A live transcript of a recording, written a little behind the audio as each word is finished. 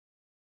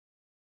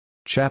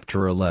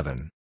Chapter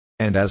 11.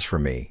 And as for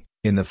me,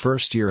 in the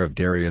first year of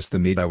Darius the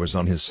Mede I was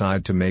on his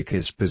side to make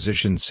his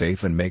position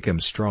safe and make him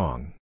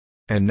strong.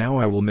 And now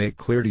I will make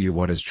clear to you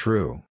what is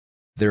true.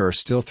 There are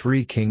still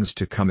 3 kings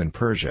to come in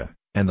Persia,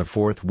 and the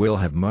 4th will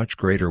have much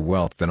greater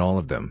wealth than all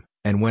of them,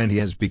 and when he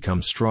has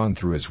become strong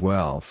through his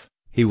wealth,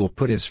 he will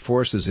put his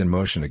forces in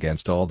motion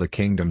against all the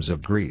kingdoms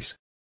of Greece.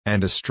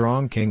 And a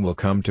strong king will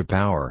come to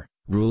power,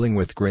 ruling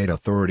with great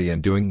authority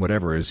and doing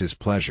whatever is his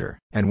pleasure.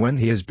 And when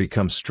he has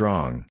become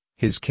strong,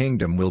 his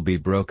kingdom will be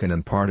broken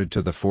and parted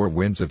to the 4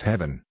 winds of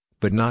heaven,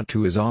 but not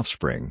to his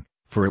offspring,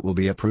 for it will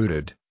be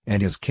uprooted,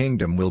 and his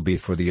kingdom will be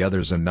for the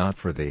others and not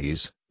for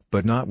these,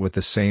 but not with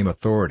the same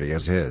authority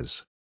as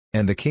his.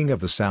 And the king of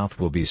the south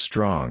will be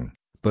strong,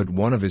 but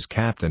one of his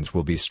captains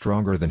will be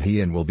stronger than he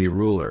and will be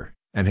ruler,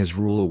 and his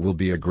rule will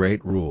be a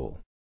great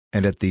rule.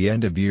 And at the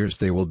end of years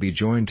they will be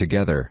joined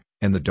together,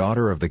 and the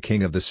daughter of the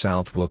king of the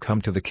south will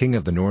come to the king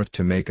of the north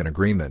to make an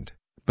agreement,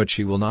 but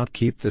she will not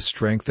keep the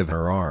strength of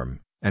her arm,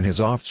 and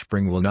his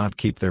offspring will not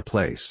keep their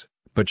place,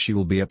 but she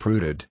will be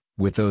uprooted,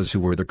 with those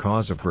who were the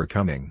cause of her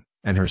coming,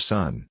 and her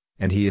son,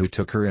 and he who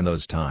took her in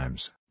those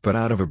times. But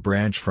out of a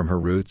branch from her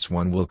roots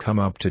one will come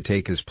up to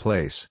take his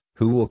place,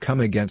 who will come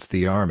against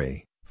the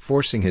army,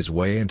 forcing his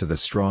way into the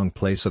strong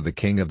place of the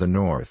king of the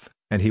north,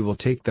 and he will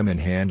take them in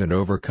hand and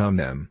overcome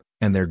them,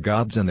 and their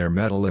gods and their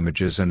metal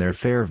images and their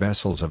fair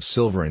vessels of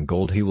silver and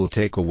gold he will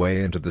take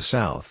away into the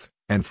south,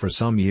 and for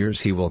some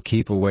years he will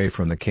keep away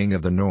from the king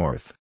of the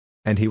north.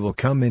 And he will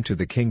come into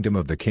the kingdom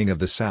of the king of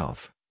the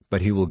south,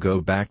 but he will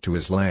go back to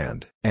his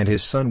land. And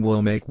his son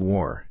will make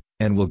war,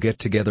 and will get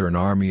together an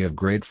army of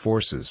great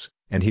forces,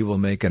 and he will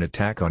make an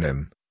attack on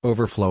him,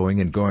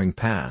 overflowing and going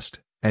past,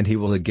 and he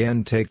will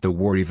again take the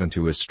war even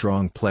to a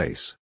strong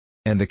place.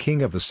 And the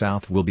king of the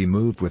south will be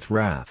moved with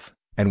wrath,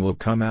 and will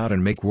come out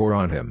and make war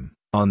on him,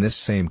 on this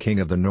same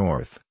king of the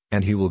north,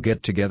 and he will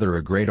get together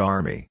a great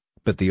army,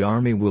 but the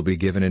army will be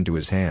given into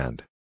his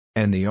hand.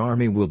 And the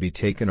army will be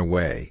taken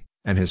away,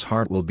 and his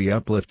heart will be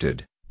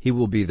uplifted, he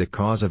will be the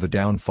cause of the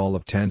downfall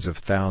of tens of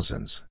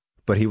thousands,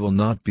 but he will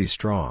not be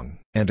strong.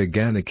 And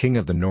again the king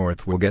of the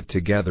north will get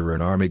together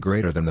an army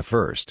greater than the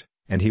first,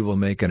 and he will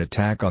make an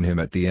attack on him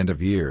at the end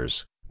of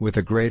years, with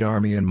a great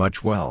army and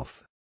much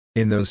wealth.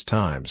 In those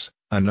times,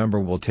 a number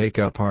will take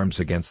up arms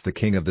against the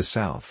king of the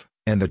south,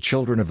 and the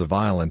children of the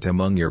violent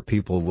among your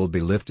people will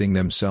be lifting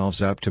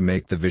themselves up to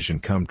make the vision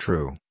come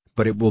true,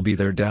 but it will be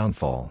their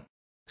downfall.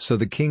 So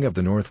the king of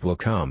the north will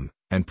come,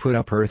 and put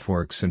up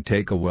earthworks and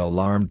take a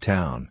well-armed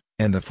town,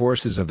 and the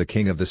forces of the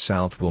king of the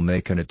south will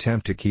make an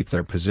attempt to keep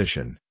their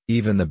position,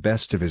 even the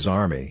best of his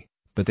army,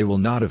 but they will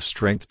not have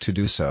strength to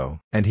do so.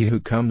 And he who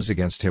comes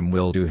against him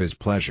will do his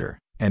pleasure,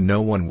 and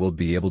no one will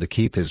be able to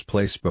keep his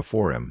place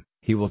before him.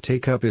 He will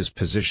take up his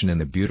position in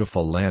the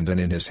beautiful land, and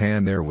in his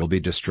hand there will be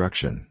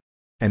destruction.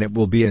 And it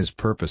will be his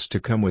purpose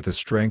to come with the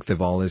strength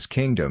of all his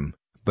kingdom,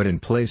 but in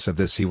place of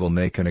this he will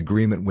make an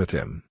agreement with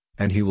him,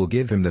 and he will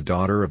give him the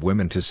daughter of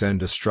women to send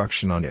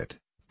destruction on it.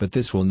 But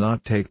this will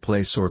not take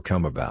place or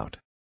come about.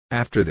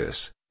 After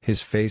this,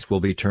 his face will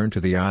be turned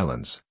to the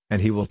islands,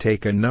 and he will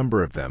take a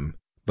number of them,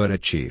 but a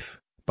chief,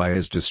 by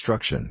his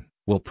destruction,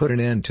 will put an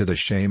end to the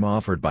shame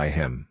offered by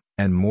him,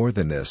 and more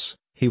than this,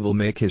 he will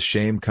make his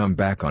shame come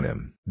back on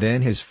him.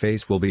 Then his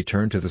face will be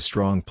turned to the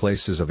strong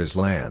places of his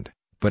land,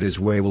 but his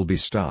way will be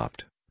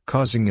stopped,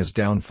 causing his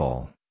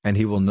downfall, and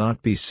he will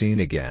not be seen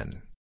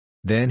again.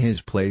 Then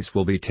his place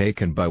will be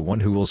taken by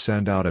one who will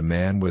send out a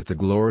man with the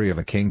glory of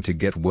a king to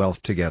get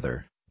wealth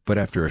together. But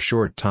after a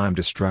short time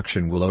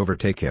destruction will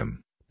overtake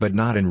him, but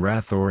not in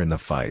wrath or in the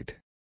fight.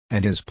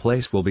 And his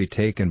place will be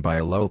taken by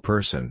a low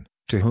person,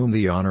 to whom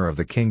the honor of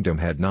the kingdom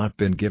had not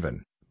been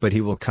given, but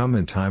he will come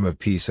in time of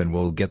peace and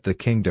will get the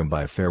kingdom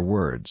by fair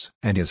words.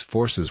 And his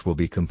forces will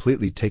be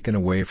completely taken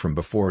away from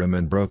before him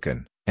and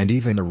broken, and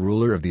even the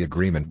ruler of the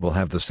agreement will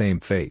have the same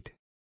fate.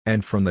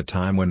 And from the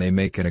time when they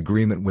make an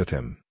agreement with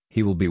him,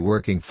 he will be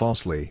working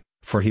falsely,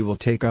 for he will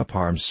take up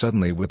arms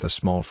suddenly with a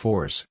small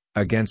force,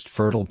 against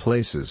fertile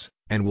places,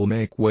 and will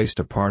make waste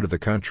a part of the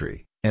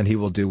country, and he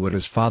will do what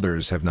his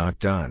fathers have not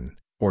done,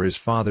 or his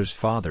fathers'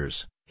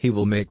 fathers. He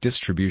will make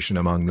distribution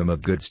among them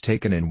of goods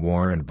taken in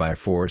war and by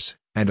force,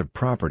 and of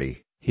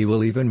property. He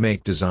will even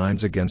make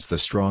designs against the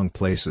strong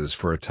places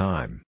for a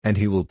time. And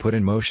he will put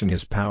in motion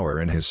his power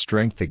and his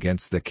strength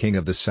against the king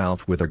of the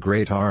south with a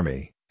great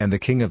army, and the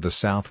king of the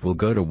south will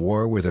go to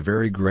war with a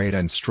very great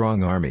and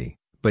strong army,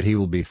 but he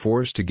will be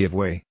forced to give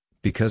way,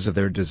 because of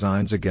their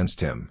designs against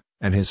him.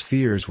 And his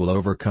fears will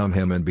overcome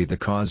him and be the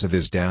cause of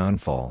his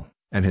downfall,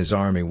 and his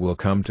army will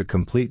come to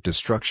complete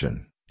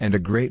destruction, and a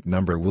great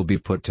number will be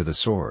put to the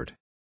sword.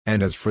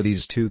 And as for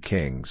these 2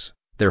 kings,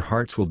 their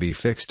hearts will be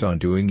fixed on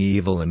doing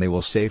evil, and they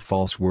will say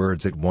false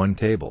words at one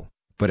table,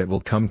 but it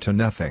will come to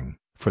nothing,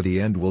 for the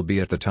end will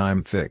be at the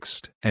time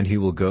fixed. And he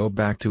will go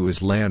back to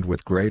his land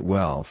with great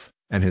wealth,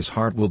 and his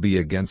heart will be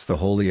against the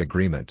holy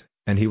agreement,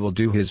 and he will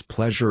do his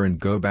pleasure and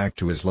go back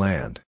to his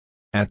land.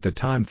 At the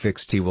time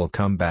fixed he will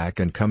come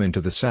back and come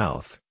into the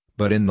south,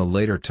 but in the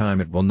later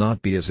time it will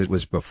not be as it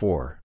was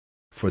before.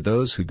 For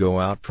those who go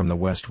out from the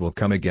west will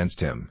come against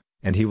him,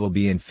 and he will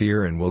be in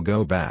fear and will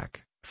go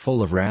back,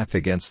 full of wrath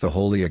against the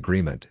holy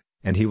agreement,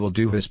 and he will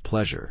do his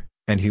pleasure,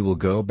 and he will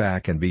go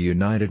back and be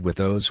united with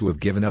those who have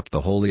given up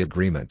the holy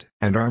agreement.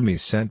 And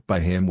armies sent by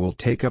him will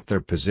take up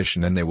their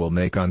position, and they will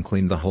make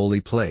unclean the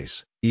holy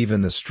place,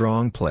 even the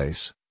strong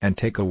place, and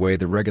take away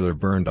the regular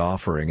burnt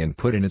offering and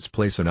put in its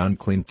place an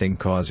unclean thing,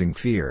 causing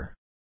fear.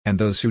 And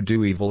those who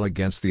do evil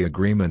against the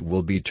agreement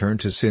will be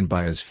turned to sin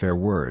by his fair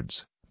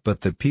words,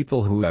 but the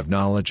people who have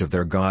knowledge of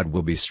their God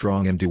will be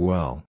strong and do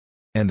well.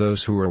 And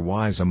those who are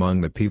wise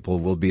among the people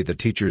will be the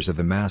teachers of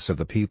the mass of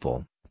the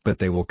people, but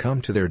they will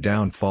come to their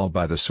downfall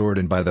by the sword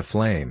and by the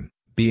flame,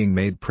 being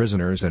made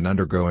prisoners and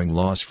undergoing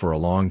loss for a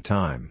long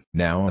time.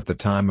 Now at the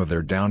time of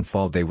their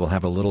downfall they will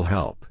have a little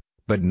help,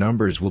 but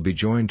numbers will be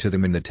joined to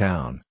them in the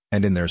town,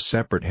 and in their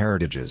separate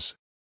heritages.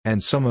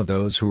 And some of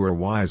those who are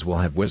wise will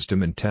have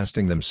wisdom in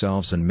testing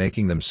themselves and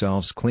making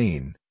themselves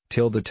clean,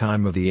 till the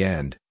time of the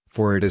end,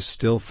 for it is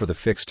still for the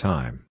fixed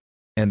time.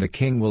 And the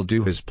king will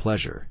do his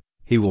pleasure,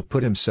 he will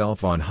put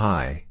himself on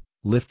high,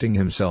 lifting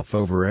himself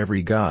over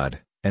every god,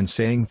 and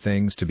saying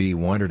things to be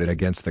wondered at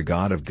against the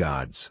God of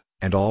gods,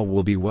 and all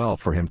will be well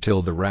for him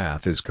till the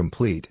wrath is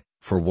complete,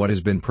 for what has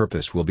been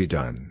purposed will be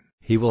done.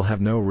 He will have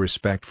no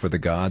respect for the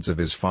gods of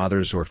his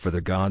fathers or for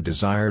the God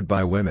desired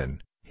by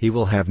women. He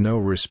will have no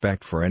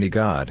respect for any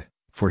god,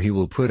 for he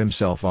will put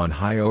himself on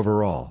high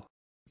over all.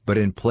 But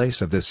in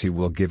place of this he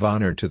will give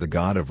honor to the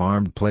God of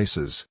armed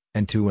places,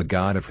 and to a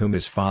God of whom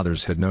his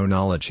fathers had no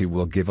knowledge he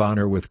will give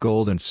honor with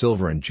gold and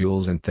silver and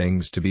jewels and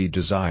things to be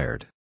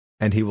desired.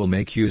 And he will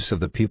make use of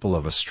the people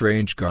of a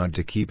strange God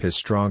to keep his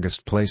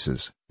strongest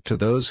places. To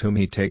those whom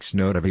he takes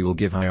note of he will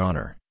give high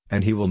honor,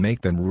 and he will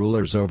make them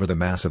rulers over the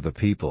mass of the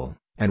people,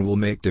 and will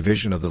make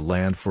division of the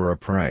land for a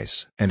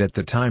price. And at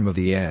the time of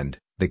the end,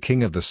 the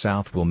king of the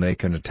south will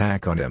make an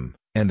attack on him,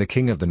 and the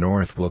king of the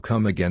north will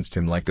come against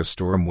him like a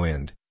storm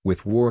wind,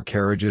 with war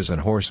carriages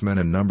and horsemen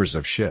and numbers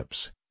of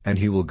ships, and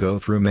he will go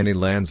through many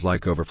lands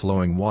like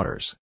overflowing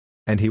waters.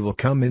 And he will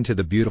come into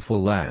the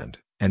beautiful land,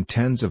 and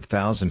tens of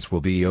thousands will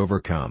be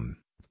overcome,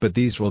 but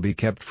these will be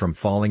kept from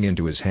falling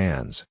into his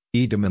hands,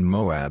 Edom and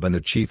Moab and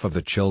the chief of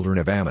the children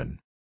of Ammon.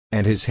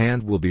 And his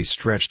hand will be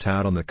stretched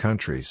out on the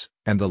countries,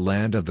 and the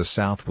land of the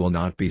south will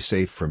not be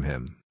safe from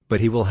him. But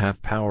he will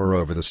have power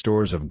over the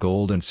stores of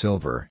gold and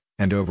silver,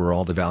 and over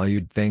all the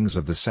valued things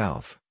of the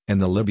south,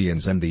 and the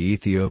Libyans and the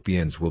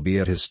Ethiopians will be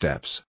at his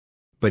steps.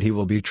 But he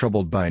will be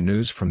troubled by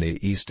news from the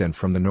east and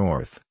from the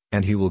north,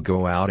 and he will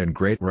go out in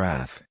great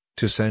wrath,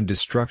 to send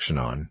destruction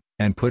on,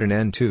 and put an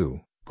end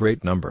to,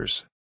 great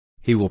numbers.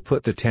 He will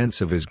put the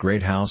tents of his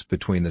great house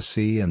between the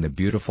sea and the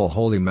beautiful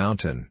holy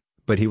mountain,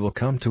 but he will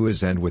come to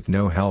his end with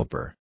no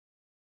helper.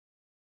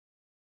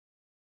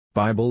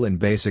 Bible in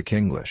Basic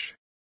English.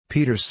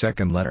 Peter's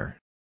Second Letter.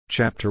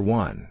 Chapter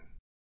 1.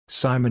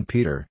 Simon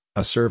Peter,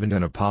 a servant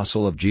and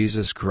apostle of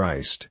Jesus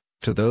Christ,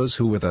 to those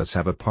who with us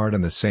have a part in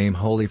the same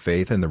holy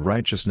faith and the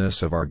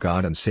righteousness of our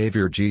God and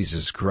Savior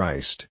Jesus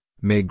Christ,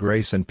 may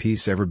grace and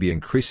peace ever be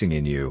increasing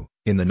in you,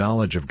 in the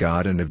knowledge of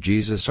God and of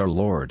Jesus our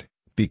Lord,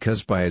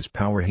 because by his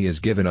power he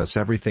has given us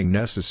everything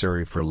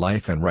necessary for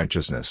life and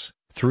righteousness,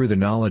 through the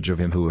knowledge of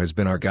him who has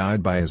been our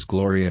guide by his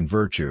glory and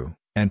virtue,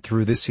 and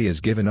through this he has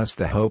given us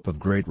the hope of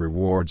great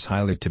rewards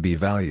highly to be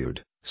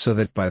valued, so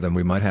that by them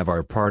we might have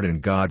our part in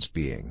God's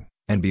being,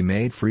 and be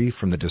made free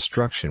from the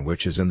destruction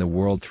which is in the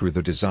world through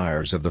the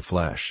desires of the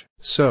flesh.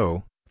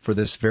 So, for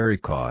this very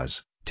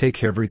cause,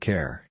 take every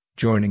care,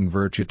 joining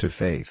virtue to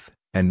faith,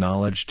 and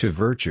knowledge to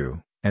virtue,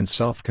 and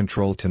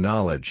self-control to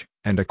knowledge,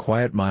 and a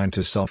quiet mind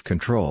to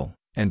self-control,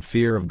 and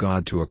fear of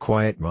God to a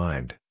quiet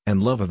mind,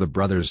 and love of the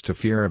brothers to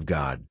fear of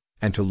God,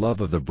 and to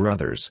love of the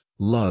brothers,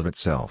 love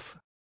itself.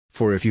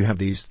 For if you have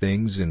these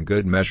things in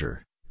good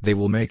measure, they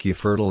will make you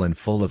fertile and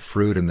full of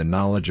fruit in the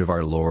knowledge of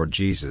our Lord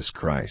Jesus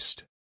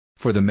Christ.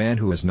 For the man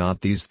who has not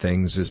these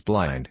things is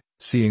blind,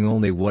 seeing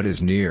only what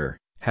is near,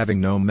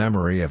 having no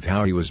memory of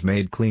how he was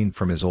made clean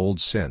from his old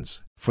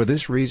sins. For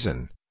this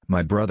reason,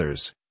 my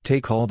brothers,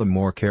 take all the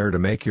more care to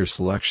make your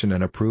selection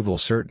and approval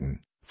certain,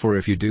 for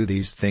if you do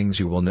these things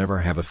you will never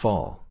have a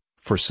fall,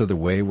 for so the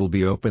way will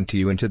be open to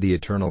you into the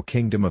eternal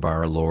kingdom of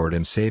our Lord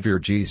and Savior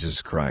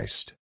Jesus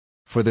Christ.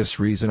 For this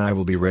reason I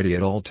will be ready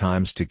at all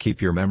times to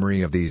keep your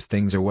memory of these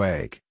things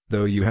awake,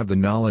 though you have the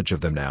knowledge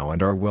of them now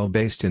and are well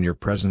based in your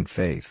present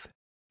faith.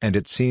 And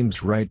it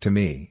seems right to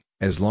me,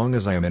 as long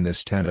as I am in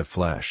this tent of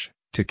flesh,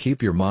 to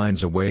keep your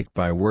minds awake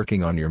by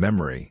working on your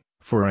memory,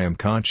 for I am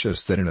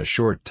conscious that in a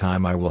short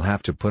time I will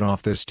have to put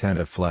off this tent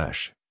of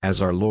flesh,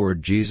 as our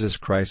Lord Jesus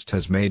Christ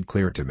has made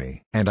clear to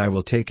me. And I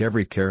will take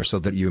every care so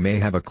that you may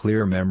have a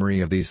clear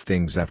memory of these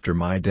things after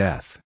my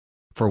death.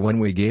 For when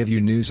we gave you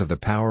news of the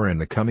power and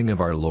the coming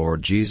of our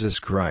Lord Jesus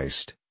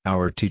Christ,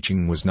 our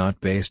teaching was not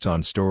based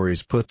on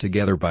stories put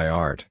together by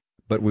art,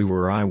 but we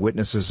were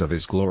eyewitnesses of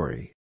his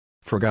glory.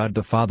 For God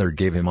the Father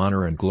gave him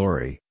honor and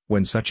glory,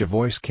 when such a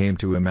voice came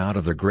to him out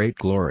of the great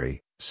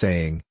glory,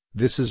 saying,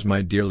 "This is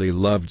my dearly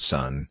loved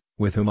Son,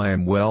 with whom I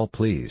am well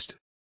pleased."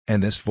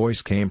 And this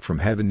voice came from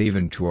heaven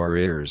even to our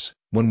ears,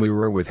 when we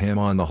were with him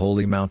on the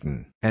holy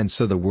mountain. And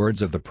so the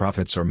words of the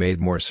prophets are made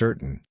more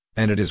certain,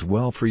 And it is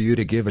well for you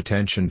to give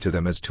attention to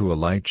them as to a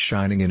light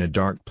shining in a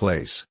dark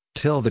place,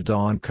 till the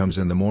dawn comes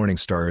and the morning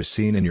star is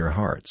seen in your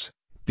hearts,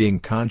 being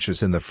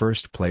conscious in the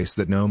first place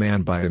that no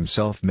man by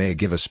himself may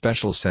give a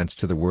special sense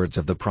to the words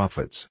of the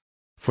prophets.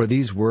 For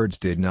these words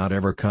did not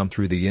ever come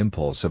through the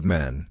impulse of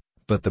men,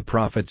 but the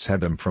prophets had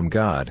them from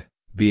God,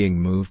 being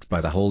moved by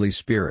the Holy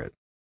Spirit.